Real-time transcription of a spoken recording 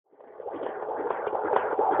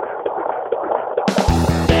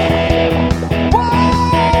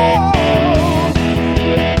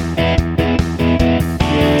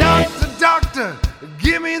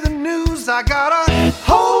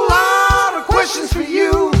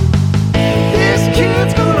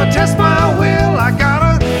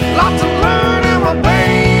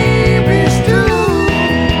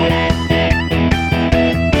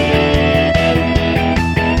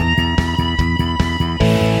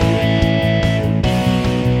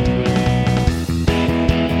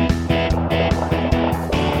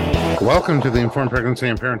Welcome to the Informed Pregnancy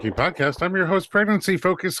and Parenting Podcast. I'm your host,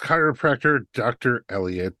 pregnancy-focused chiropractor, Dr.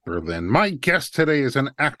 Elliot Berlin. My guest today is an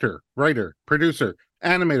actor, writer, producer,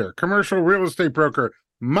 animator, commercial real estate broker,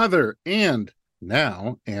 mother, and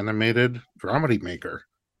now animated dramedy maker.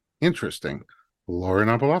 Interesting. Lauren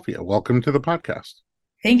Aboulafia, welcome to the podcast.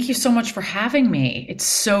 Thank you so much for having me. It's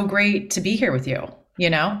so great to be here with you,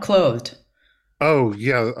 clothed. Oh,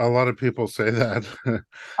 yeah, a lot of people say that.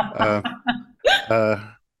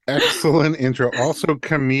 Excellent intro. Also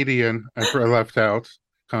comedian, I left out,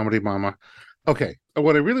 comedy mama. Okay,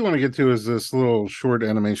 what I really want to get to is this little short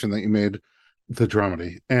animation that you made, the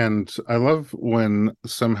dramedy. And I love when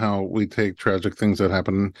somehow we take tragic things that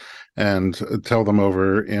happen and tell them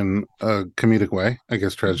over in a comedic way. I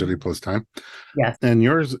guess tragedy plus time. Yes. And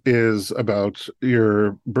yours is about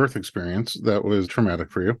your birth experience that was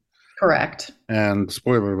traumatic for you. Correct. And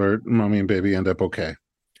spoiler alert, mommy and baby end up okay.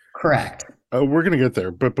 Correct. We're going to get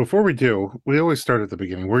there. But before we do, we always start at the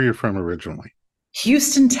beginning. Where are you from originally?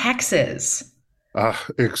 Houston, Texas. It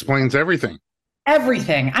explains everything.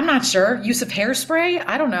 Everything. I'm not sure. Use of hairspray?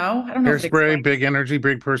 I don't know. Hairspray, big energy,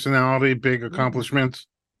 big personality, big accomplishments.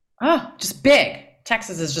 Oh, just big.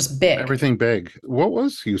 Texas is just big. Everything big. What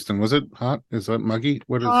was Houston? Was it hot? Is that muggy?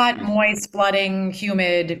 What is hot, moist, flooding,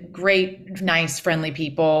 humid, great, nice, friendly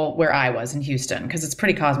people where I was in Houston because it's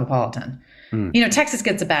pretty cosmopolitan. Texas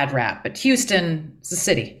gets a bad rap, but Houston is a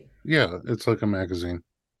city. Yeah, it's like a magazine.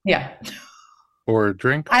 Yeah. Or a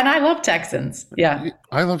drink. And I love Texans. Yeah.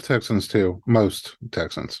 I love Texans too. Most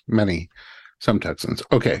Texans. Some Texans.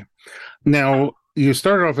 Okay. Now, you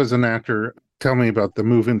started off as an actor. Tell me about the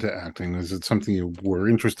move into acting. Is it something you were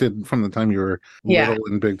interested in from the time you were little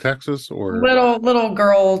in Big Texas, or little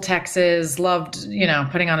girl Texas? Loved,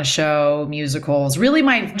 putting on a show, musicals. Really,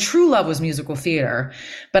 my true love was musical theater.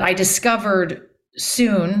 But I discovered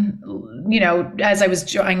soon, as I was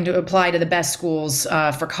trying to apply to the best schools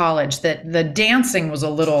for college, that the dancing was a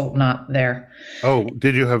little not there. Oh,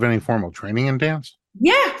 did you have any formal training in dance?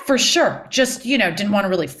 Yeah, for sure. Just, didn't want to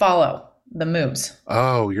really follow the moves.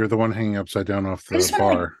 Oh, you're the one hanging upside down off the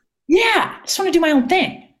bar. I just want to do my own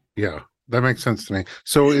thing. Yeah, that makes sense to me.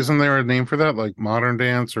 So isn't there a name for that, like modern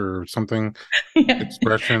dance or something?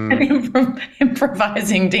 Expression?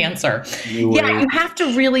 Improvising dancer. You have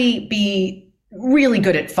to really be really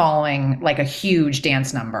good at following like a huge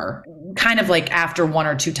dance number, kind of like after one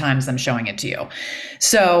or two times I'm showing it to you.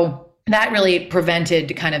 So that really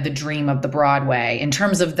prevented kind of the dream of the Broadway in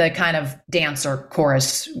terms of the kind of dancer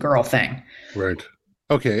chorus girl thing. Right.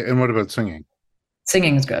 Okay. And what about singing?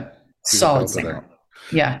 Singing is good. Solid singer.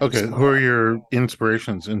 Yeah. Okay. Who are your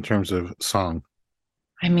inspirations in terms of song?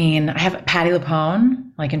 I mean, I have Patti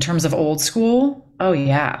LuPone, like in terms of old school. Oh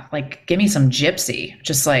yeah. Like give me some gypsy.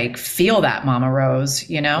 Just like feel that, Mama Rose,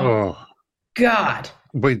 Oh. God.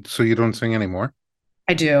 Wait, so you don't sing anymore?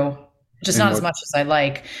 I do. Just not as much as I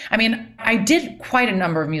like. I mean, I did quite a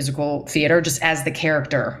number of musical theater just as the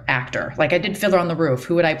character actor. Like I did Fiddler on the Roof.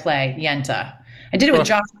 Who would I play? Yenta. I did it with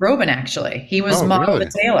Josh Groban, actually. He was Mama the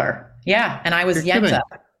Tailor. Yeah. And I was Yenta. Kidding.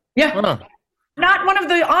 Yeah. Oh. Not one of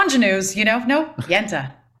the ingenues, No,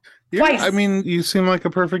 Yenta. Yeah, twice. I mean, you seem like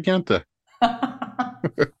a perfect Yenta. All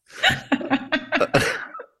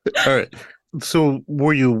right. So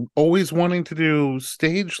were you always wanting to do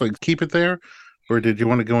stage, like keep it there? Or did you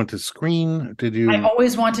want to go into screen? I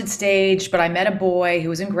always wanted stage, but I met a boy who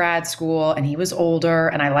was in grad school and he was older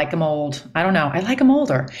and I like him old. I don't know. I like him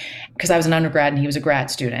older because I was an undergrad and he was a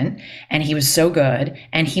grad student and he was so good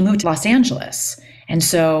and he moved to Los Angeles. And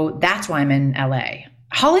so that's why I'm in LA.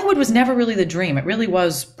 Hollywood was never really the dream. It really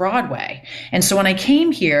was Broadway. And so when I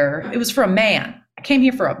came here, it was for a man. I came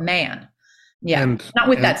here for a man. Yeah. Not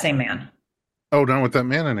with that same man. Oh, not with that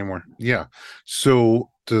man anymore. Yeah. So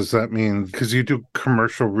does that mean, because you do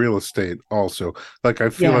commercial real estate also, like I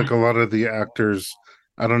feel like a lot of the actors,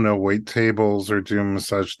 I don't know, wait tables or do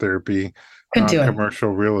massage therapy,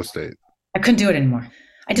 commercial real estate. I couldn't do it anymore.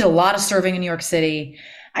 I did a lot of serving in New York City.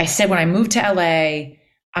 I said, when I moved to LA,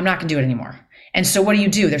 I'm not going to do it anymore. And so what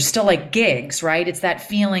do? There's still like gigs, right? It's that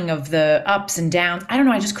feeling of the ups and downs. I don't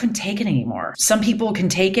know. I just couldn't take it anymore. Some people can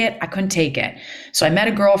take it. I couldn't take it. So I met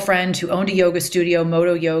a girlfriend who owned a yoga studio,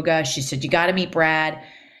 Moto Yoga. She said, you got to meet Brad.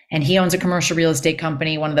 And he owns a commercial real estate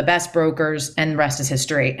company, one of the best brokers, and the rest is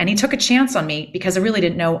history. And he took a chance on me because I really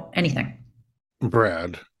didn't know anything.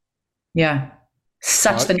 Brad. Yeah.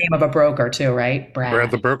 Such the name of a broker too, right?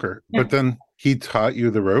 Brad the broker. Yeah. But then he taught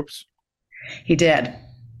you the ropes? He did.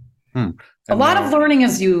 A lot of learning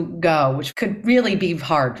as you go, which could really be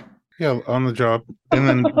hard. Yeah, on the job. And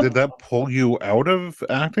then did that pull you out of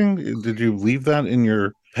acting? Did you leave that in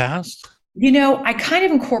your past? I kind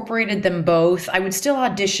of incorporated them both. I would still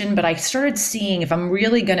audition, but I started seeing if I'm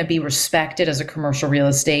really going to be respected as a commercial real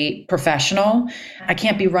estate professional, I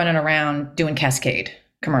can't be running around doing Cascade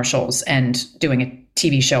commercials and doing a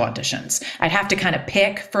TV show auditions. I'd have to kind of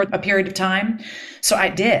pick for a period of time. So I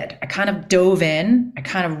did. I kind of dove in. I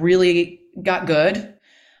kind of really got good,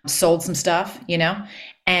 sold some stuff.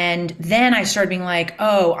 And then I started being like,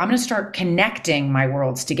 oh, I'm going to start connecting my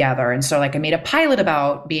worlds together. And so, like, I made a pilot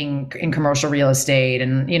about being in commercial real estate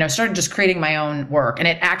and, started just creating my own work. And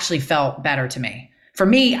it actually felt better to me. For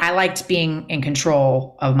me, I liked being in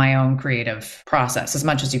control of my own creative process as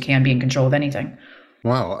much as you can be in control of anything.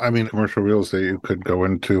 Wow. I mean, commercial real estate, you could go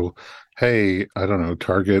into, hey, I don't know,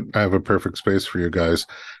 Target, I have a perfect space for you guys.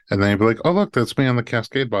 And then you'd be like, oh, look, that's me on the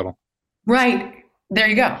Cascade bottle. Right. There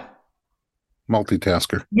you go.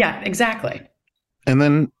 Multitasker. Yeah, exactly. And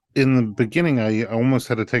then in the beginning, I almost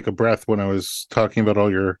had to take a breath when I was talking about all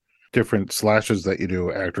your different slashes that you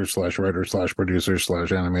do, actor slash writer slash producer slash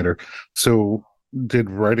animator. So did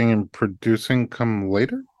writing and producing come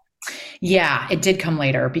later? Yeah, it did come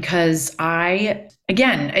later because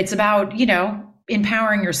again, it's about,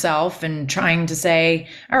 empowering yourself and trying to say,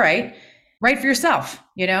 all right, write for yourself,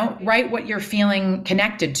 write what you're feeling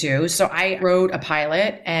connected to. So I wrote a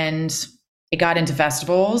pilot and it got into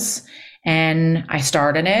festivals and I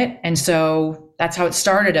starred in it. And so that's how it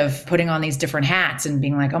started, of putting on these different hats and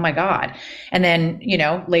being like, oh my God. And then,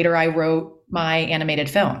 later I wrote my animated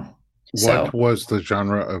film. What was the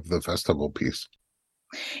genre of the festival piece?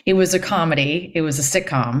 It was a comedy, it was a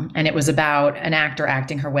sitcom, and it was about an actor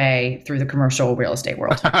acting her way through the commercial real estate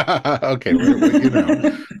world. Okay, right, what you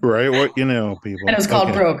know. Right, what you know, people. And it was called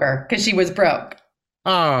Okay. Broker because she was broke.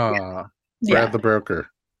 Ah, Brad Yeah. the Broker.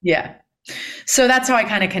 Yeah. So that's how I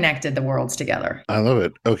kind of connected the worlds together. I love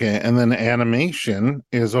it. Okay, and then animation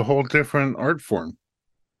is a whole different art form.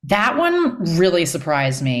 That one really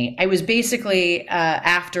surprised me. I was basically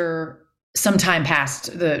after some time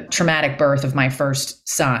past the traumatic birth of my first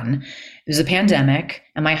son. It was a pandemic,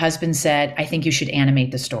 and my husband said, I think you should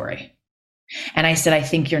animate the story. And I said, I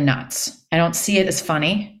think you're nuts. I don't see it as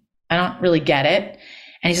funny. I don't really get it.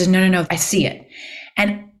 And he says, no, no, no, I see it.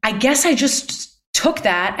 And I guess I just took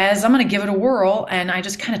that as I'm going to give it a whirl. And I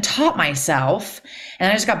just kind of taught myself, and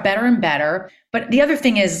I just got better and better. But the other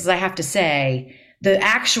thing is I have to say, the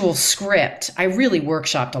actual script, I really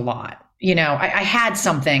workshopped a lot. I had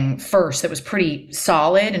something first that was pretty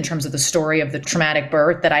solid in terms of the story of the traumatic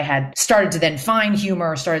birth that I had started to then find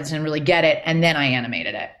humor, started to really get it, and then I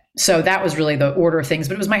animated it. So that was really the order of things.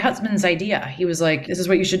 But it was my husband's idea. He was like, this is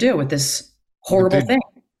what you should do with this horrible thing.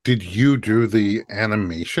 Did you do the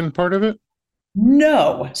animation part of it?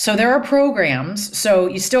 No. So there are programs. So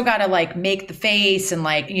you still got to like make the face and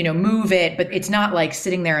like, move it, but it's not like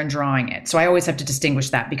sitting there and drawing it. So I always have to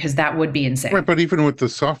distinguish that because that would be insane. Right, but even with the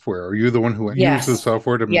software, are you the one who used the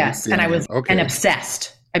software to make the and I was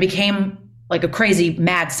obsessed. I became like a crazy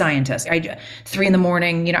mad scientist. 3 a.m,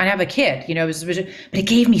 I'd have a kid, but it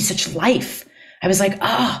gave me such life. I was like,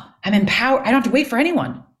 I'm empowered. I don't have to wait for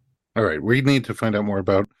anyone. All right, we need to find out more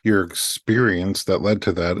about your experience that led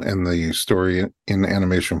to that and the story in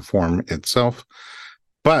animation form itself.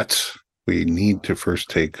 But we need to first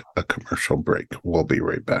take a commercial break. We'll be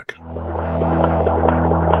right back.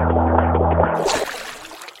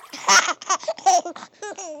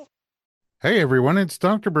 Hey everyone, it's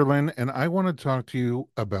Dr. Berlin, and I want to talk to you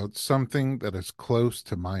about something that is close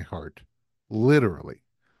to my heart. Literally,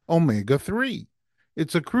 omega-3.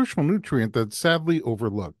 It's a crucial nutrient that's sadly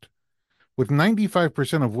overlooked. With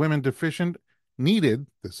 95% of women deficient, Needed,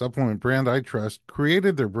 the supplement brand I trust,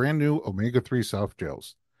 created their brand new omega-3 soft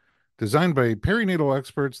gels. Designed by perinatal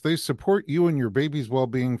experts, they support you and your baby's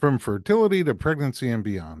well-being from fertility to pregnancy and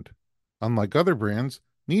beyond. Unlike other brands,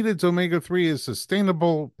 Needed's omega-3 is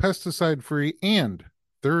sustainable, pesticide-free, and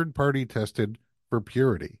third-party tested for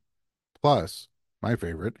purity. Plus, my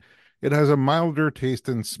favorite, it has a milder taste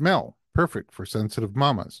and smell, perfect for sensitive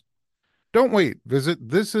mamas. Don't wait. Visit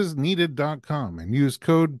thisisneeded.com and use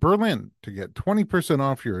code BERLIN to get 20%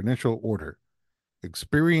 off your initial order.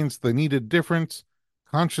 Experience the needed difference,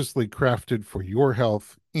 consciously crafted for your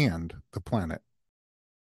health and the planet.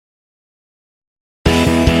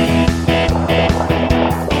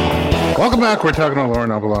 Welcome back. We're talking to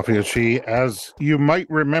Lauren Aboulafia. She, as you might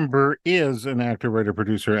remember, is an actor, writer,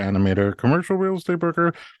 producer, animator, commercial real estate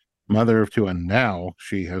broker, mother of two, and now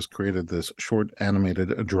she has created this short animated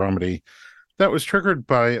dramedy that was triggered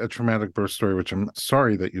by a traumatic birth story, which I'm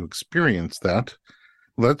sorry that you experienced that.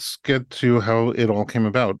 Let's get to how it all came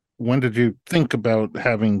about. When did you think about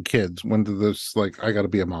having kids? When did this, like, I got to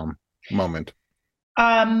be a mom moment?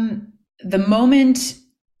 The moment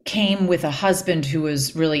came with a husband who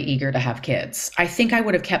was really eager to have kids, I think I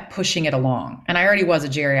would have kept pushing it along. And I already was a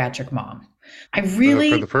geriatric mom. I For the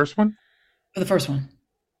really, first one? for the first one.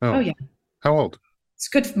 Oh, Oh, yeah. how old? It's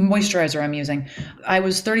good moisturizer I'm using. I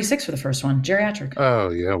was 36 for the first one, geriatric. Oh,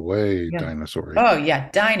 yeah, way Yeah. dinosaur. Oh, yeah.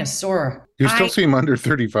 Dinosaur. You still seem under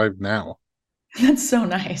 35 now. That's so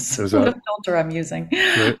nice. Is What that a filter I'm using.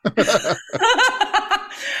 right?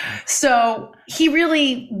 So he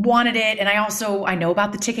really wanted it. And I know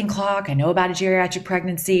about the ticking clock. I know about a geriatric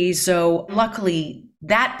pregnancy. So luckily,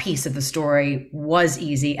 that piece of the story was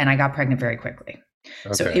easy and I got pregnant very quickly.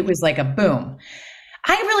 So Okay. it was like a boom.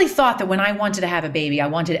 I really thought that when I wanted to have a baby, I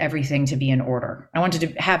wanted everything to be in order. I wanted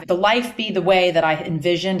to have the life be the way that I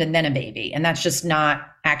envisioned and then a baby. And that's just not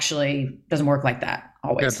actually doesn't work like that Yeah,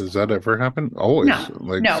 always. does that ever happen? No, Always.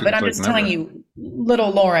 Like, no, but seems I'm like just telling never. you, little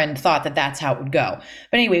Lauren thought that that's how it would go.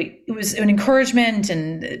 But anyway, it was an encouragement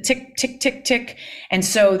and tick, tick, tick, tick. And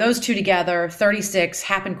so those two together, 36,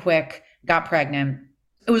 happened quick, got pregnant.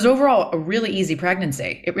 It was overall a really easy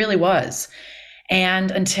pregnancy. It really was.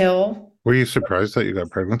 And until, Were you surprised that you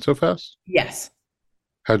got pregnant so fast? yes,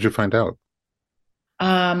 How'd you find out?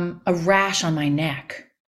 a rash on my neck.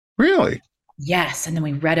 Really? Yes. And then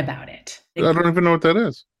we read about it. I don't even know what that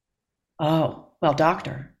is. Oh, well,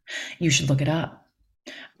 doctor, you should look it up.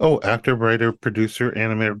 Oh, actor, writer, producer,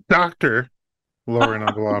 animator, doctor, Lauren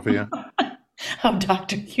Aboulafia. Oh,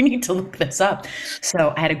 doctor, you need to look this up.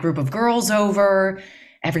 So I had a group of girls over,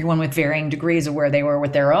 everyone with varying degrees of where they were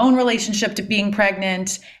with their own relationship to being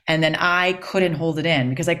pregnant. And then I couldn't hold it in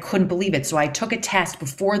because I couldn't believe it. So I took a test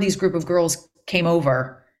before these group of girls came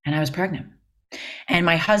over and I was pregnant. And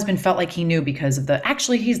my husband felt like he knew because of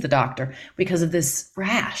actually, he's the doctor, because of this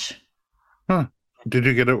rash. Huh. Did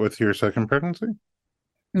you get it with your second pregnancy?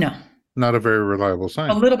 No, Not a very reliable a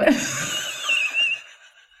sign. little bit.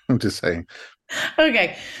 I'm just saying.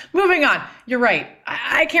 Okay, moving on. You're right.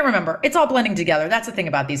 I can't remember. It's all blending together. That's the thing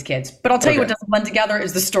about these kids. But I'll tell you what Okay. doesn't blend together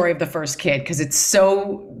is the story of the first kid because it's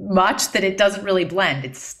so much that it doesn't really blend.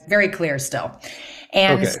 It's very clear still.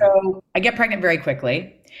 And Okay. so I get pregnant very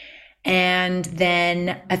quickly. And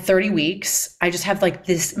then at 30 weeks, I just have like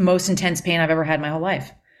this most intense pain I've ever had in my whole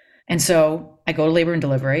life. And so I go to labor and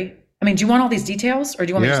delivery. I mean, do you want all these details or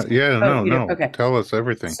do you want me to Yeah, just, yeah, oh, no, you do? no. Okay. Tell us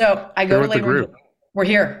everything. So I Share go to with the labor and group. we're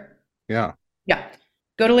here. Yeah. Yeah.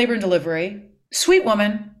 Go to labor and delivery. Sweet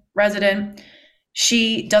woman, resident.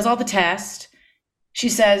 She does all the tests. She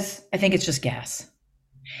says, I think it's just gas.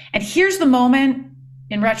 And here's the moment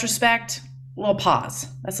in retrospect, a little pause.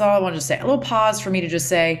 That's all I wanted to say. A little pause for me to just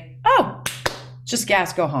say, oh, just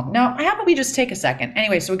gas, go home. No, how about we just take a second?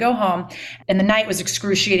 Anyway, so we go home and the night was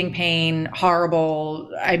excruciating pain, horrible.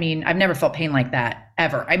 I mean, I've never felt pain like that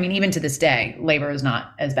ever. I mean, even to this day, labor is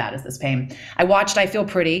not as bad as this pain. I watched I Feel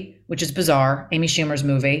Pretty, which is bizarre, Amy Schumer's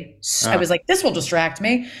movie. I Ah. was like, this will distract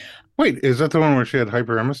me. Wait, is that the one where she had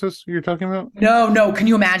hyperemesis you're talking about? No, no. Can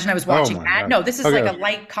you imagine I was Oh watching my that? God. No, this is like a Okay.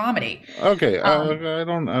 light comedy. Okay. Um,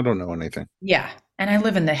 I don't know anything. yeah. And I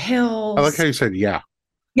live in the I like how hills. you said yeah.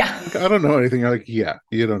 Yeah. Like, I don't know anything. You're like, yeah,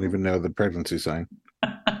 you don't even know the pregnancy sign.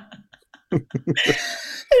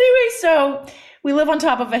 Anyway, so we live on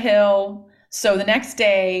top of a hill. So the next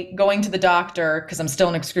day, going to the doctor, because I'm still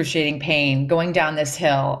in excruciating pain, going down this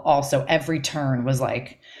hill, also every turn was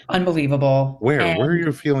like unbelievable. Where? And Where are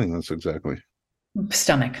you feeling this exactly?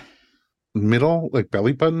 stomach. Middle, like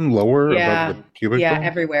belly button, lower above Yeah. the pubic Yeah. bone?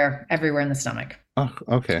 Everywhere in the stomach. Oh,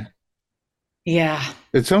 okay. Yeah.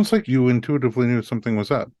 It sounds like you intuitively knew something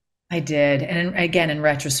was up. I did. And again, in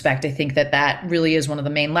retrospect, I think that that really is one of the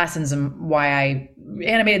main lessons and why I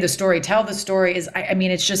animated the story, tell the story is, I mean,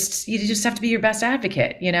 it's just, you just have to be your best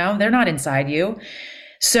advocate. You know, they're not inside you.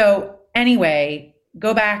 So anyway,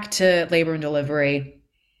 go back to labor and delivery.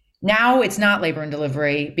 Now it's not labor and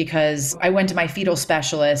delivery because I went to my fetal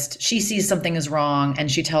specialist. She sees something is wrong and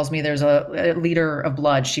she tells me there's a liter of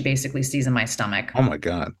blood she basically sees in my stomach. Oh my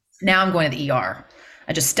God. Now I'm going to the ER.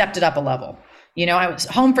 I just stepped it up a level. You know, I was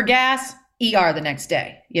home for gas, ER the next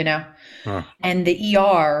day, you know? Huh. And the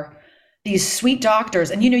ER, these sweet doctors,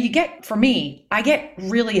 and you know, for me, I get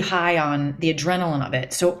really high on the adrenaline of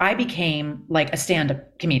it. So I became like a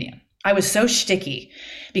stand-up comedian. I was so shticky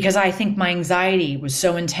because I think my anxiety was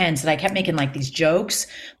so intense that I kept making like these jokes.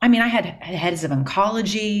 I mean, I had heads of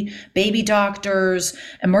oncology, baby doctors,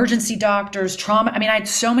 emergency doctors, trauma. I mean, I had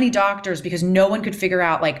so many doctors because no one could figure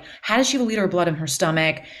out like, how does she have a liter of blood in her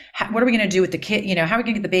stomach? What are we going to do with the kid? You know, how are we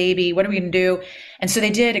going to get the baby? What are we going to do? And so they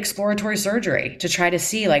did exploratory surgery to try to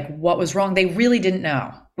see like what was wrong. They really didn't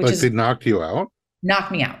know, which Like is they knocked you out?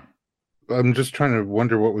 knocked me out. I'm just trying to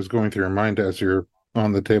wonder what was going through your mind as you're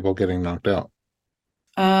on the table getting knocked out.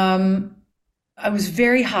 Um, I was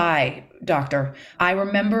very high, doctor. I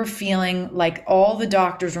remember feeling like all the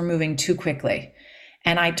doctors were moving too quickly.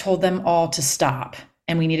 And I told them all to stop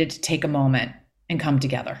and we needed to take a moment and come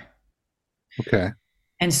together. Okay.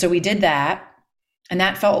 And so we did that. And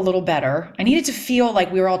that felt a little better. I needed to feel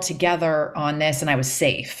like we were all together on this and I was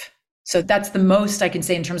safe. So that's the most I can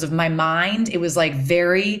say in terms of my mind. It was like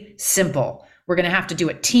very simple. We're going to have to do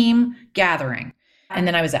a team gathering. And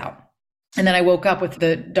then I was out. And then I woke up with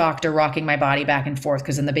the doctor rocking my body back and forth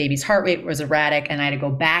because then the baby's heart rate was erratic and I had to go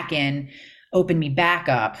back in, open me back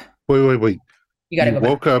up. Wait. You got to You go back.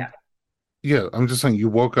 woke up. Yeah. Yeah, I'm just saying you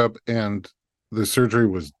woke up and the surgery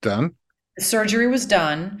was done. The surgery was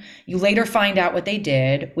done. You later find out what they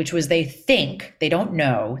did, which was they don't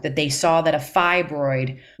know, that they saw that a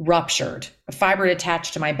fibroid ruptured, a fibroid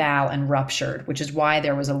attached to my bowel and ruptured, which is why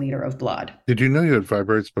there was a liter of blood. Did you know you had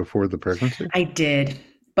fibroids before the pregnancy? I did.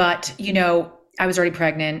 But, I was already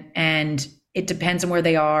pregnant and it depends on where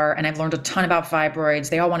they are. And I've learned a ton about fibroids.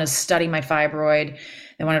 They all want to study my fibroid.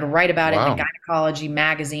 They wanted to write about it in Wow. the gynecology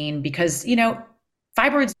magazine because,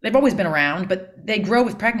 fibroids, they've always been around, but they grow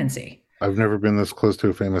with pregnancy. I've never been this close to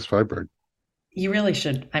a famous fibroid. You really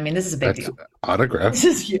should. I mean, this is a big That's deal. autograph. This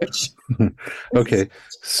is huge. Okay.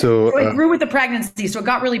 So, So it grew with the pregnancy. So it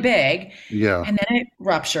got really big yeah, and then it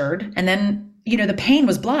ruptured. And then, the pain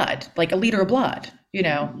was blood, like a liter of blood,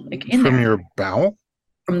 like in from there. your bowel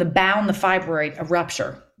From the bowel and the fibroid, a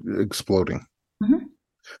rupture. exploding. Mhm.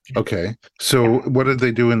 Okay. So what did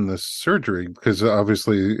they do in the surgery? Because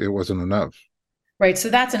obviously it wasn't enough. Right. So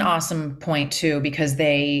that's an awesome point too, because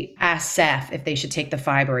they asked Seth if they should take the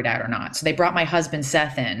fibroid out or not. So they brought my husband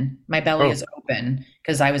Seth in. My belly Oh, is open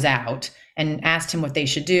because I was out and asked him what they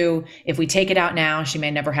should do. If we take it out now, she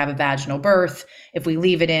may never have a vaginal birth. If we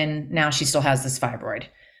leave it in, now she still has this fibroid.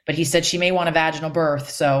 But he said she may want a vaginal birth,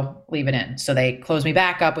 so leave it in. So they closed me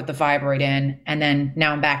back up with the fibroid in. And then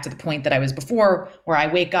now I'm back to the point that I was before, where I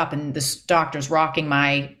wake up and this doctor's rocking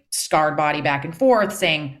my scarred body back and forth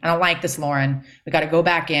saying, I don't like this, Lauren. We got to go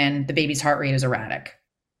back in. The baby's heart rate is erratic.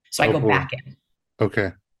 So I oh go boy. back in,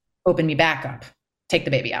 Okay. open me back up, take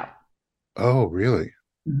the baby out. Oh, really?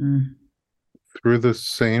 Mm-hmm. Through the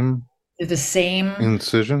same The same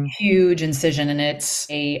incision? huge incision, and it's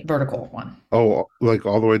a vertical one. Oh, like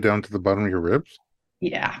all the way down to the bottom of your ribs?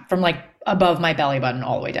 Yeah, from like above my belly button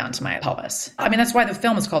all the way down to my pelvis. I mean, that's why the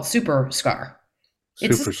film is called Super Scar.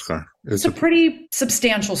 Super scar. It's a pretty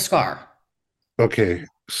substantial scar. Okay.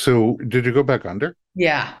 So did you go back under?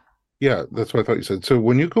 Yeah. Yeah, that's what I thought you said. So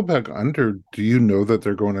when you go back under, do you know that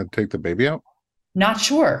they're going to take the baby out? Not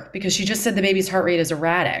sure because she just said the baby's heart rate is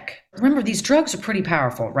erratic. Remember, these drugs are pretty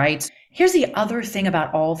powerful, right? Here's the other thing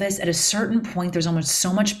about all this. At a certain point, there's almost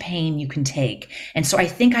so much pain you can take. And so I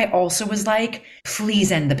think I also was like,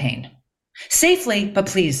 please end the pain. Safely, but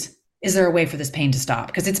please, is there a way for this pain to stop?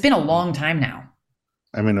 Because it's been a long time now.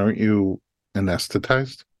 I mean, aren't you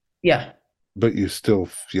anesthetized? Yeah. But you still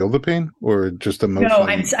feel the pain or just No,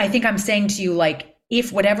 emotionally? I think I'm saying to you, like,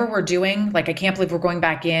 if whatever we're doing, like, I can't believe we're going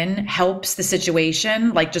back in, helps the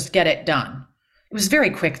situation, like, just get it done. It was very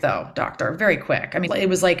quick, though, doctor, very quick. I mean, it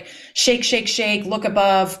was like shake, shake, shake, look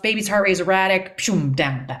above, baby's heart rate is erratic, shoom,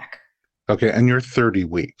 down, back. Okay, and you're 30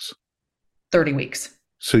 weeks. 30 weeks.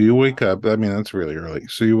 So you wake up, I mean, that's really early.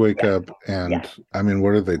 So you wake up and, Yeah. I mean,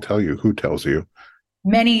 what do they tell you? Who tells you?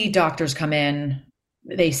 Many doctors come in,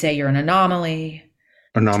 they say you're an anomaly.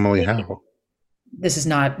 Anomaly how? This is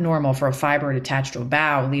not normal for a fibroid attached to a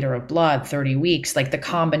bowel, liter of blood, 30 weeks, like the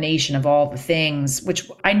combination of all the things, which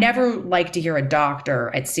I never like to hear a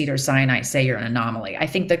doctor at Cedars-Sinai say you're an anomaly. I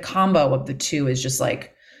think the combo of the two is just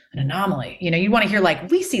like an anomaly. You want to hear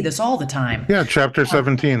like, we see this all the time. Yeah, chapter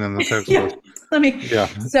 17 in the textbook. Yeah.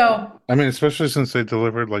 So, I mean, especially since they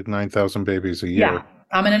delivered like 9,000 babies a year. yeah,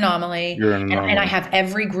 I'm an anomaly. You're an anomaly. And I have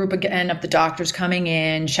every group again of the doctors coming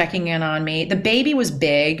in, checking in on me. The baby was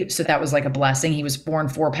big, so that was like a blessing. He was born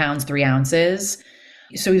 4 pounds, 3 ounces.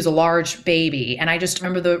 So he was a large baby. And I just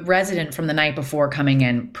remember the resident from the night before coming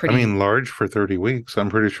in pretty. I mean, large for 30 weeks. I'm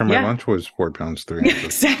pretty sure my lunch was 4 pounds, 3 ounces.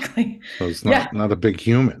 Exactly. So it's not a big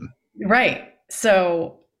human. Right.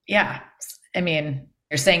 So, yeah. I mean,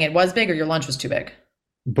 you're saying it was big or your lunch was too big?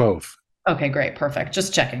 Both. Okay, great. Perfect.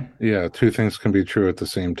 Just checking. Yeah, two things can be true at the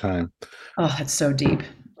same time. Oh, that's so deep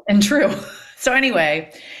and true. So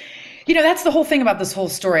anyway, that's the whole thing about this whole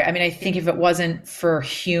story. I mean, I think if it wasn't for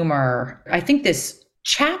humor, I think this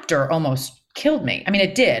chapter almost killed me. I mean,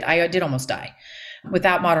 it did. I did almost die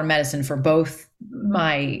without modern medicine for both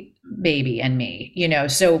my baby and me,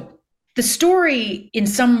 So the story in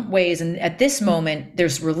some ways, and at this moment,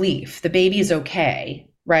 there's relief. The baby is okay,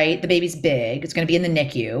 right? The baby's big. It's going to be in the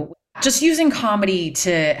NICU. Just using comedy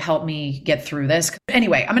to help me get through this.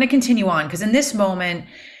 Anyway, I'm going to continue on because in this moment,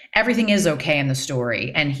 everything is okay in the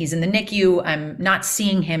story. And he's in the NICU. I'm not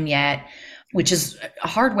seeing him yet, which is a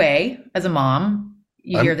hard way as a mom.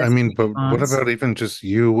 You hear I this mean, from but what moms. about even just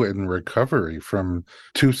you in recovery from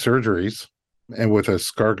two surgeries and with a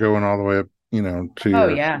scar going all the way up, to Oh,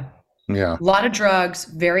 your, yeah. yeah, A lot of drugs,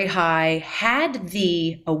 very high. Had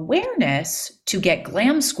the awareness to get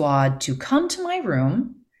Glam Squad to come to my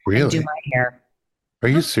room and do really? my hair. Are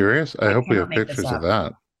you serious? I I hope we cannot have make this pictures of up.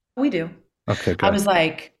 that. We do. Okay, I good. was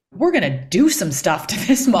like, we're gonna do some stuff to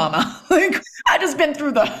this mama. Like, I just been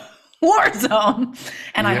through the war zone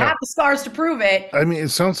and I Yeah. have the scars to prove it. I mean, it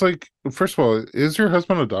sounds like, first of all, is your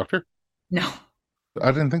husband a doctor? No,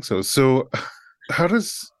 I didn't think so. So, how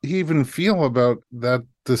does he even feel about that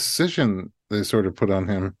decision they sort of put on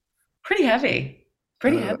him? pretty heavy.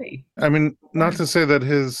 Pretty Uh, heavy. I mean, not Yeah. to say that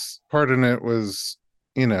his part in it was,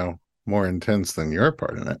 you know, more intense than your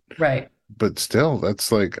part in it, Right. but still,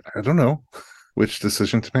 that's like, I don't know which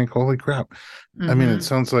decision to make. Holy crap. I mean, it Mm-hmm.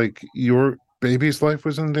 sounds like your baby's life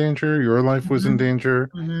was in danger, your life was in Mm-hmm. danger.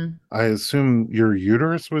 Mm-hmm. I assume your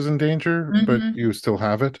uterus was in danger, but Mm-hmm. you still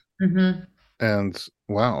have it. Mm-hmm. And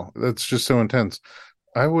wow, that's just so intense.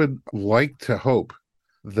 I would like to hope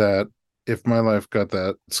that if my life got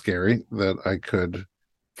that scary, that I could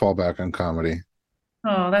fall back on comedy.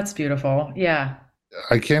 Oh, that's beautiful. Yeah.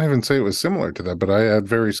 I can't even say it was similar to that, but I had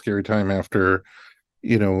very scary time after,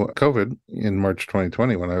 COVID in March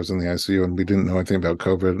 2020 when I was in the ICU and we didn't know anything about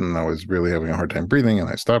COVID and I was really having a hard time breathing and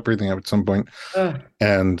I stopped breathing at some point. Ugh.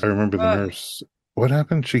 And I remember the Ugh. nurse, what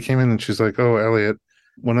happened? She came in and she's like, "Oh, Elliot,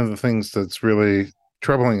 one of the things that's really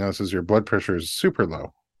troubling us is your blood pressure is super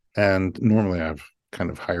low. And normally I have kind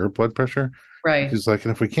of higher blood pressure." Right. She's like,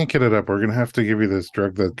 "And if we can't get it up, we're going to have to give you this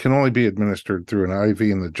drug that can only be administered through an IV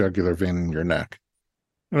in the jugular vein in your neck."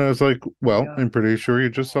 And I was like, "Well, Yeah. I'm pretty sure you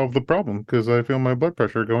just solved the problem because I feel my blood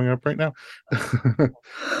pressure going up right now."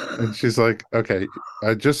 And she's like, "Okay,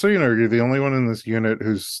 just so you know, you're the only one in this unit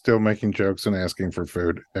who's still making jokes and asking for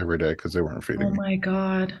food every day because they weren't Oh feeding me." my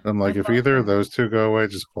God. I'm I like, if love either of that. those two go away,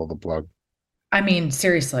 just pull the plug. I mean,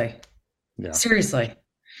 seriously. Yeah. Seriously.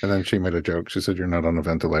 And then she made a joke. She said, "You're not on a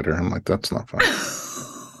ventilator." I'm like, "That's not funny."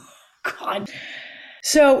 God.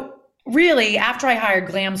 So, really, after I hired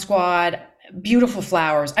Glam Squad, beautiful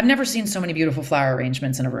flowers. I've never seen so many beautiful flower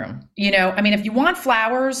arrangements in a room. I mean, if you want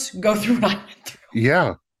flowers, go through what I went through.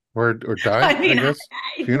 Yeah. Or die, I I mean, guess.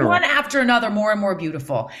 one Funeral. after another, more and more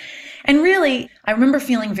beautiful. And really, I remember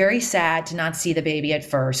feeling very sad to not see the baby at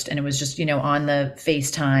first. And it was just, on the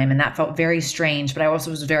FaceTime. And that felt very strange. But I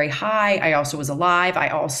also was very high. I also was alive. I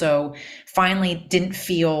also finally didn't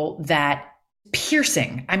feel that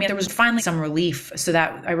piercing. I mean, there was finally some relief. So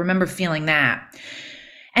that I remember feeling that.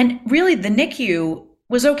 And really, the NICU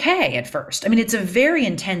was okay at first. I mean, it's a very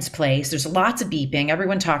intense place. There's lots of beeping.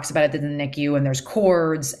 Everyone talks about it in the NICU, and there's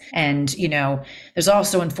cords. And, there's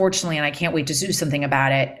also, unfortunately, and I can't wait to do something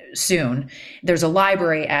about it soon, there's a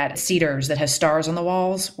library at Cedars that has stars on the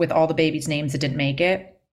walls with all the babies' names that didn't make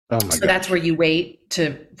it. Oh my So that's gosh. where you wait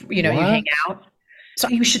to, you hang What? out. So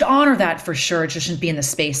you should honor that for sure. It just shouldn't be in the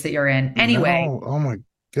space that you're in. Anyway, No. Oh my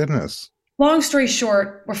goodness. long story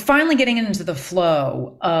short, we're finally getting into the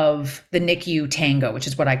flow of the NICU tango, which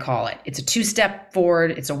is what I call it. It's a 2-step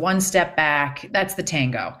forward, it's a 1-step back. That's the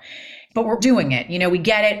tango. But we're doing it. We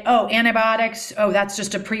get it. Oh, antibiotics. Oh, that's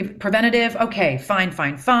just a preventative. Okay, fine,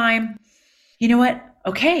 fine, fine. You know what?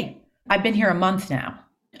 Okay, I've been here a month now.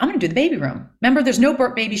 I'm going to do the baby room. Remember, there's no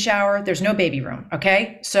baby shower, there's no baby room.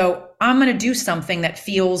 Okay, so I'm going to do something that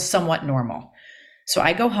feels somewhat normal. So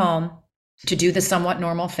I go home to do the somewhat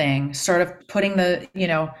normal thing, sort of putting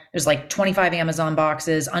there's like 25 Amazon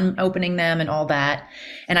boxes, unopening them and all that.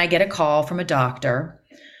 And I get a call from a doctor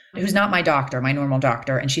who's not my doctor, my normal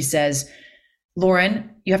doctor. And she says, "Lauren,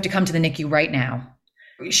 you have to come to the NICU right now.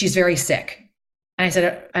 She's very sick." And I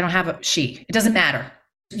said, "I don't have a she. It doesn't matter.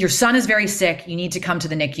 Your son is very sick. You need to come to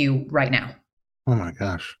the NICU right now. Oh my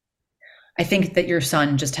gosh. I think that your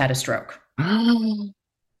son just had a stroke."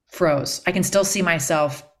 Froze. I can still see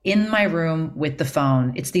myself in my room with the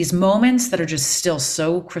phone. It's these moments that are just still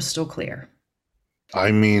so crystal clear.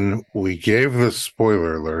 I mean, we gave the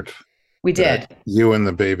spoiler alert We that did. you and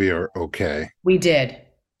the baby are okay. We did.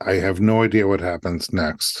 I have no idea what happens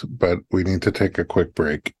next, but we need to take a quick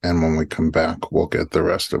break. And when we come back, we'll get the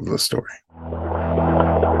rest of the story.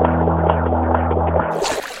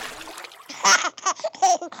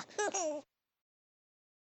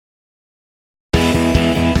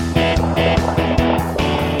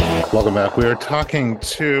 Welcome back. We are talking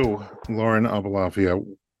to Lauren Aboulafia.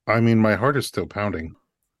 I mean, my heart is still pounding.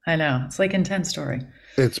 I know. It's like intense story.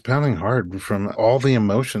 It's pounding hard from all the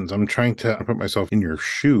emotions. I'm trying to put myself in your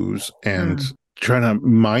shoes and Mm, trying to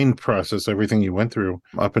mind process everything you went through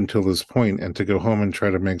up until this point and to go home and try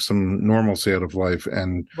to make some normalcy out of life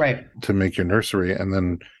and right. to make your nursery and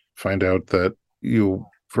then find out that you,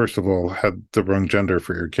 first of all, had the wrong gender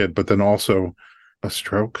for your kid, but then also a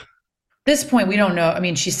stroke. This point, we don't know. I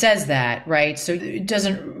mean, she says that, right? So it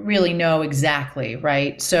doesn't really know exactly,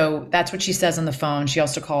 right? So that's what she says on the phone. She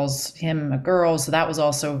also calls him a girl. So that was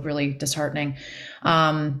also really disheartening.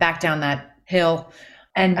 Back down that hill.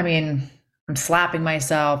 And I mean, I'm slapping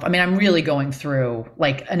myself. I mean, I'm really going through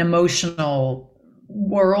like an emotional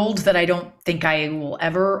world that I don't think I will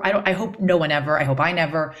ever, I hope no one ever, I hope I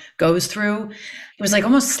never goes through. It was like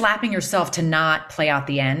almost slapping yourself to not play out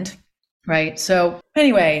the end. Right. So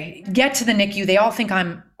anyway, get to the NICU. They all think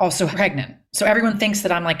I'm also pregnant. So everyone thinks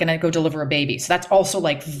that I'm like going to go deliver a baby. So that's also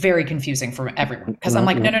like very confusing for everyone because I'm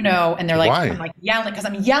like, no, no, no. And they're like, I'm Why? like yelling because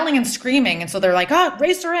I'm yelling and screaming. And so they're like, oh,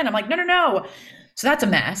 race her in. I'm like, no, no, no. So that's a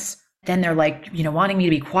mess. Then they're like, wanting me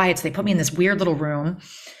to be quiet. So they put me in this weird little room. And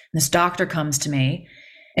this doctor comes to me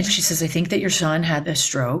and she says, I think that your son had a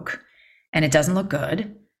stroke and it doesn't look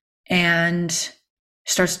good. And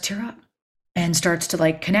starts to tear up and starts to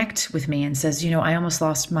like connect with me and says, I almost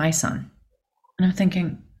lost my son. And I'm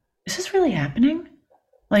thinking, is this really happening?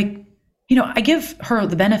 Like, I give her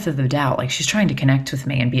the benefit of the doubt. Like she's trying to connect with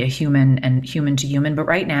me and be a human and human to human. But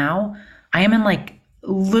right now I am in like,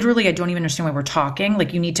 literally, I don't even understand why we're talking.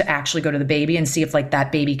 Like you need to actually go to the baby and see if like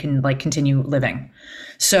that baby can like continue living.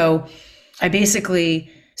 So I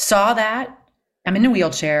basically saw that I'm in a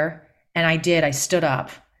wheelchair and I stood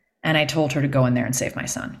up and I told her to go in there and save my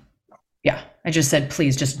son. Yeah. I just said,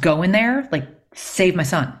 please just go in there, like save my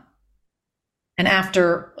son. And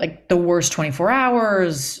after like the worst 24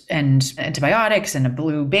 hours and antibiotics and a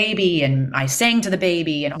blue baby, and I sang to the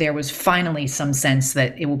baby, and there was finally some sense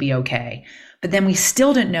that it will be okay. But then we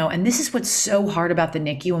still didn't know. And this is what's so hard about the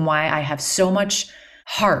NICU and why I have so much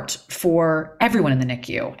heart for everyone in the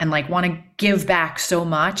NICU and like want to give back so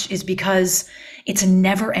much is because it's a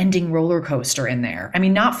never ending roller coaster in there. I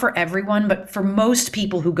mean, not for everyone, but for most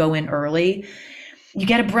people who go in early, you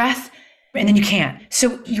get a breath and then you can't.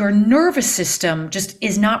 So your nervous system just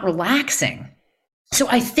is not relaxing. So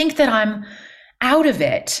I think that I'm out of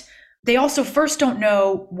it. They also first don't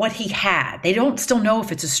know what he had. They don't still know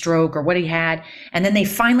if it's a stroke or what he had. And then they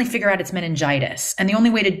finally figure out it's meningitis. And the only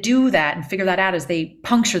way to do that and figure that out is they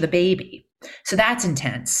puncture the baby. So that's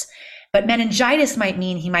intense. But meningitis might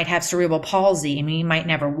mean he might have cerebral palsy and he might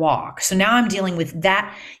never walk. So now I'm dealing with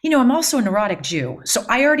that. I'm also a neurotic Jew. So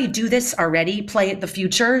I already do this already, play at the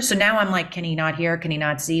future. So now I'm like, can he not hear? Can he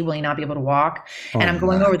not see? Will he not be able to walk? And Oh I'm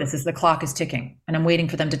going my. over this as the clock is ticking. And I'm waiting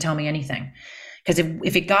for them to tell me anything. Because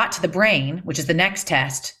if it got to the brain, which is the next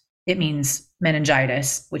test, it means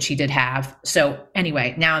meningitis, which he did have. So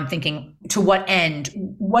anyway, now I'm thinking, to what end,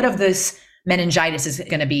 what of this meningitis is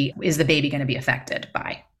the baby going to be affected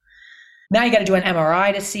by? Now you got to do an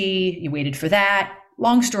MRI to see. You waited for that.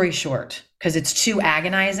 Long story short, because it's too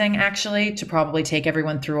agonizing actually to probably take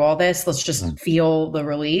everyone through all this. Let's just feel the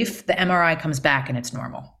relief. The MRI comes back and it's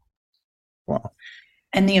normal. Wow.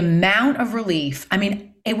 And the amount of relief, I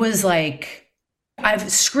mean, it was like,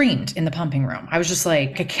 I've screamed in the pumping room. I was just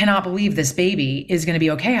like, I cannot believe this baby is going to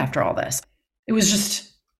be okay after all this. It was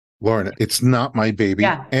just, Lauren, it's not my baby.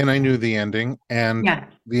 yeah, And I knew the ending. And yeah.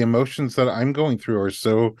 the emotions that I'm going through are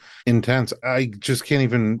so intense. I just can't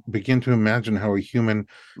even begin to imagine how a human,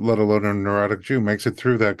 let alone a neurotic Jew, makes it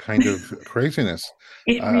through that kind of craziness.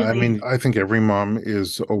 It I really, mean, I think every mom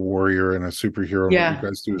is a warrior and a superhero. And what you yeah,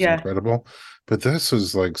 guys do is yeah. incredible. But this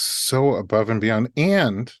is like so above and beyond.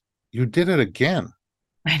 And you did it again.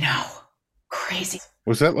 I know. Crazy.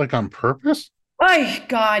 Was that like on purpose? Oh,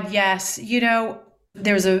 God, yes.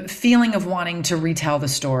 There's a feeling of wanting to retell the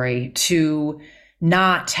story, to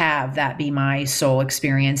not have that be my sole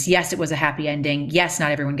experience. Yes, it was a happy ending. Yes, not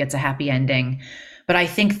everyone gets a happy ending. But I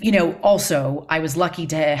think, also I was lucky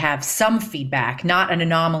to have some feedback, not an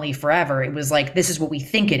anomaly forever. It was like, this is what we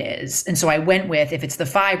think it is. And so I went with, if it's the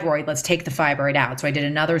fibroid, let's take the fibroid out. So I did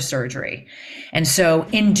another surgery. And so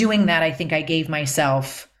in doing that, I think I gave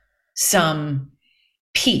myself some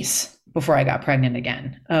peace before I got pregnant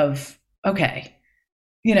again of, okay,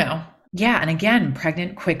 yeah. And again,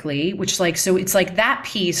 pregnant quickly, which so it's like that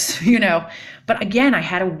piece, but again, I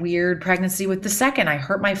had a weird pregnancy with the second. I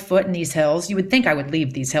hurt my foot in these hills. You would think I would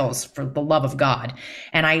leave these hills for the love of God.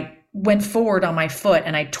 And I went forward on my foot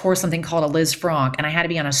and I tore something called a Liz Franck and I had to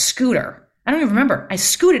be on a scooter. I don't even remember. I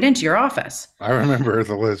scooted into your office. I remember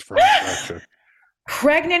the Liz Frank fracture.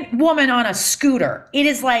 Pregnant woman on a scooter. It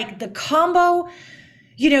is like the combo.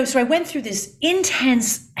 So I went through this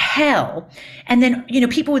intense hell. And then,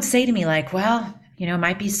 people would say to me, like, well, it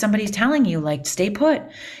might be somebody telling you, like, stay put,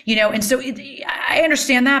 and so I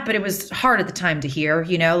understand that, but it was hard at the time to hear,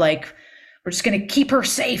 like, we're just going to keep her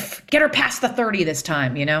safe, get her past the 30 this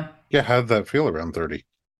time. Yeah, how'd that feel around 30?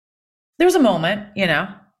 There was a moment,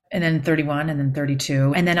 and then 31 and then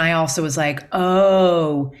 32. And then I also was like,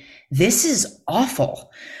 oh, this is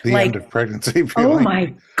awful. The Like, end of pregnancy oh feeling.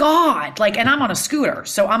 my God. Like, and I'm on a scooter,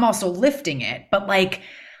 so I'm also lifting it. But like,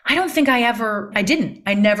 I don't think I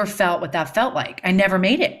never felt what that felt like. I never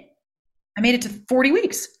made it. I made it to 40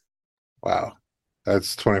 weeks. Wow.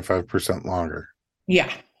 That's 25% longer.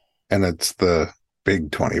 Yeah. And it's the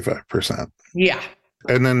big 25%. Yeah.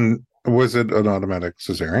 And then was it an automatic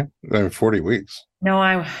cesarean? 40 weeks. No,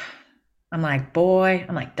 I'm like, boy,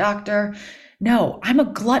 I'm like, doctor. No, I'm a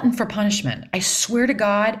glutton for punishment. I swear to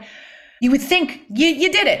God, you would think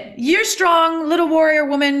you did it. You're strong, little warrior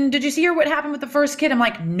woman. Did you hear what happened with the first kid? I'm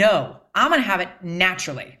like, no, I'm going to have it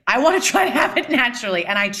naturally. I want to try to have it naturally.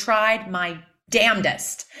 And I tried my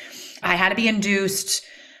damnedest. I had to be induced.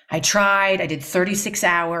 I tried. I did 36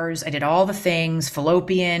 hours. I did all the things,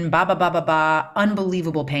 fallopian,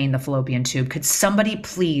 unbelievable pain, the fallopian tube. Could somebody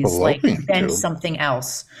please Fallopian invent tube? something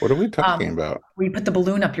else? What are we talking about? Where you put the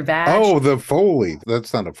balloon up your vag. Oh, the Foley.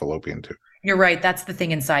 That's not a fallopian tube. You're right. That's the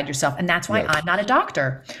thing inside yourself. And that's why Yes. I'm not a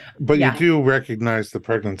doctor. But Yeah. you do recognize the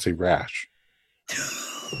pregnancy rash.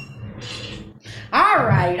 All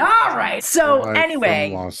right. So Live anyway,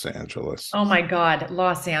 from Los Angeles. oh my God,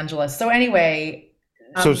 Los Angeles. So anyway,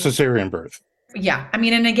 So cesarean birth. yeah. I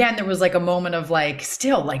mean, and again, there was like a moment of like,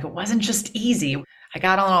 still, like, it wasn't just easy. I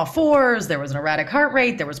got on all fours. There was an erratic heart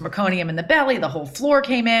rate. There was meconium in the belly. The whole floor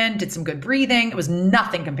came in, did some good breathing. It was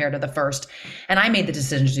nothing compared to the first. And I made the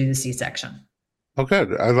decision to do the C-section. Oh,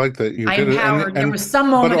 good. I like that you I did empowered. it. There was some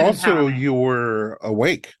moment but of also empowerment. you were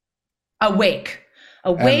awake. Awake.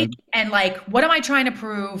 And like, what am I trying to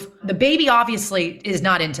prove? The baby obviously is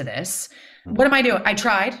not into this. What am I doing? I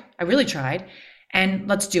tried. I really tried. And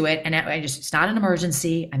let's do it. And it's not an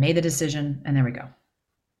emergency. I made the decision, and there we go.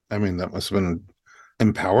 I mean, that must have been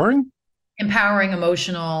empowering. Empowering,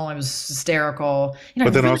 emotional. I was hysterical.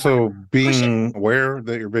 But then really also wanted to push it. being aware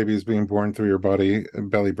that your baby is being born through your body,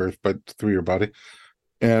 belly birth, but through your body.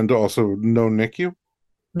 And also no NICU.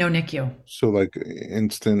 No NICU. So like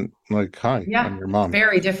instant, like, hi, Yeah. I'm your mom.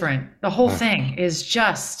 Very different. The whole thing is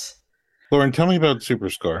just. Lauren, tell me about Super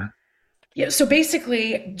Scar. Yeah, so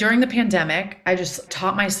basically during the pandemic, I just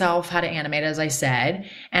taught myself how to animate, as I said.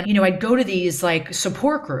 And, I'd go to these like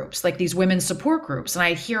support groups, like these women's support groups, and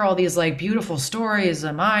I'd hear all these like beautiful stories.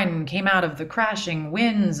 Mine came out of the crashing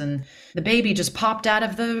winds and the baby just popped out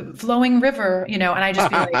of the flowing river, and I'd just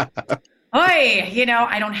be like, oi,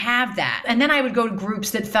 I don't have that. And then I would go to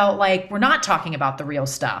groups that felt like we're not talking about the real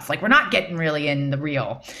stuff. Like we're not getting really in the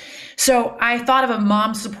real. So I thought of a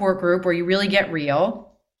mom support group where you really get real,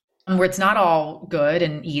 where it's not all good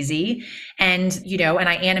and easy. And, and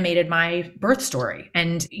I animated my birth story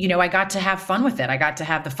and, I got to have fun with it. I got to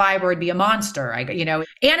have the fibroid be a monster.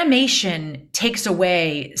 Animation takes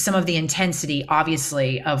away some of the intensity,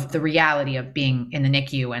 obviously, of the reality of being in the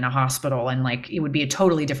NICU and a hospital. And like, it would be a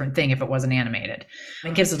totally different thing if it wasn't animated.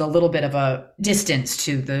 It gives it a little bit of a distance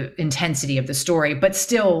to the intensity of the story, but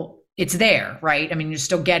still it's there, right? I mean, you're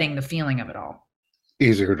still getting the feeling of it all.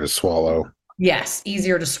 Easier to swallow. Yes,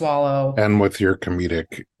 easier to swallow. And with your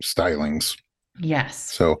comedic stylings.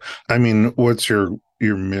 Yes. So, I mean, what's your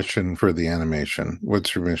mission for the animation?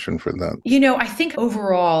 What's your mission for that? I think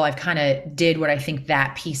overall, I've kind of did what I think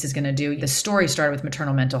that piece is going to do. The story started with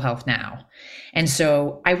maternal mental health now. And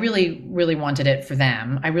so I really, really wanted it for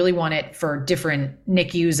them. I really want it for different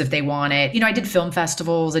NICUs if they want it. I did film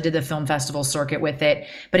festivals. I did the film festival circuit with it.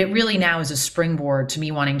 But it really now is a springboard to me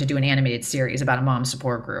wanting to do an animated series about a mom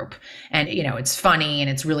support group. And, it's funny and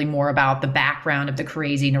it's really more about the background of the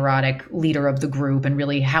crazy neurotic leader of the group and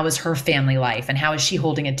really how is her family life and how is she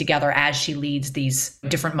holding it together as she leads these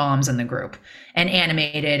different moms in the group, and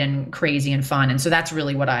animated and crazy and fun. And so that's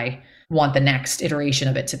really what I want the next iteration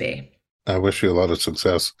of it to be. I wish you a lot of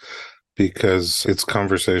success because it's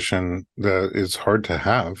conversation that is hard to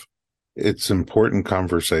have. It's important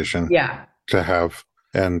conversation to have.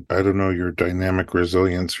 And I don't know, your dynamic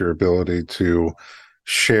resilience, your ability to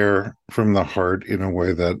share from the heart in a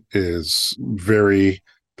way that is very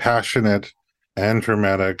passionate and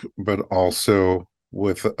dramatic, but also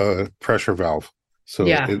with a pressure valve. So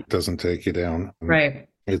it doesn't take you down. Right.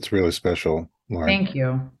 It's really special, Lauren. Thank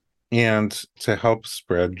you. And to help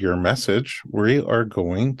spread your message, we are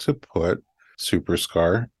going to put Super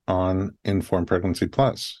Scar on Informed Pregnancy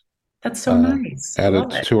Plus. That's so nice. Add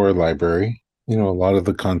it to our library. A lot of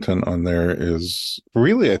the content on there is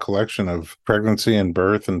really a collection of pregnancy and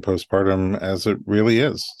birth and postpartum as it really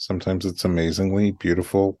is. Sometimes it's amazingly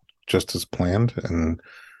beautiful, just as planned, and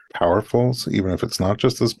powerful, even if it's not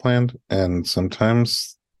just as planned. And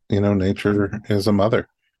sometimes, nature is a mother.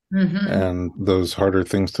 Mm-hmm. And those harder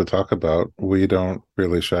things to talk about, we don't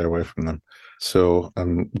really shy away from them. So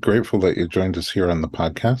I'm grateful that you joined us here on the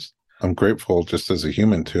podcast. I'm grateful just as a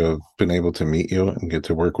human to have been able to meet you and get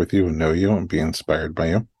to work with you and know you and be inspired by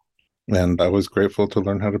you. And I was grateful to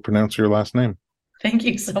learn how to pronounce your last name. Thank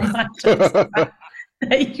you so much. I'm so glad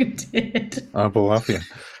that you did. Aboulafia.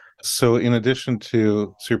 So in addition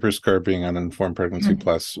to Super Scar being on Informed Pregnancy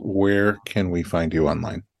Plus, where can we find you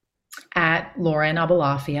online? At Lauren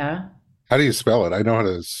Aboulafia. How do you spell it? I know how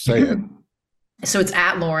to say it. So it's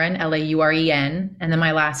at Lauren, Lauren, and then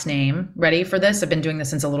my last name. Ready for this? I've been doing this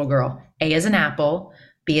since a little girl. A as in apple,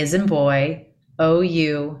 B as in boy,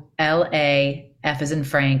 Oula, F as in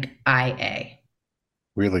Frank, IA.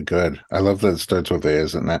 Really good. I love that it starts with A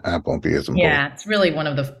as in apple and B as in boy. Yeah, it's really one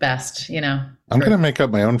of the best, I'm going to make up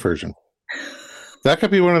my own version. That could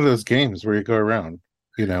be one of those games where you go around,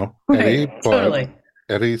 Right, totally.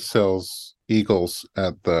 Eddie sells eagles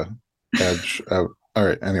at the edge of. All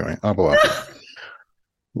right. Anyway, Aboulafia.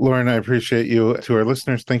 Lauren, I appreciate you. To our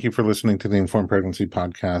listeners, thank you for listening to the Informed Pregnancy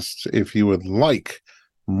Podcast. If you would like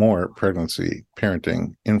more pregnancy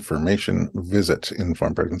parenting information, visit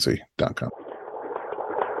informedpregnancy.com.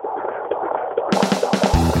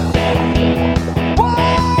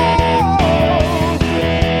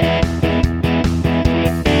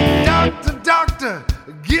 Doctor,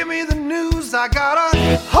 give me the news. I got a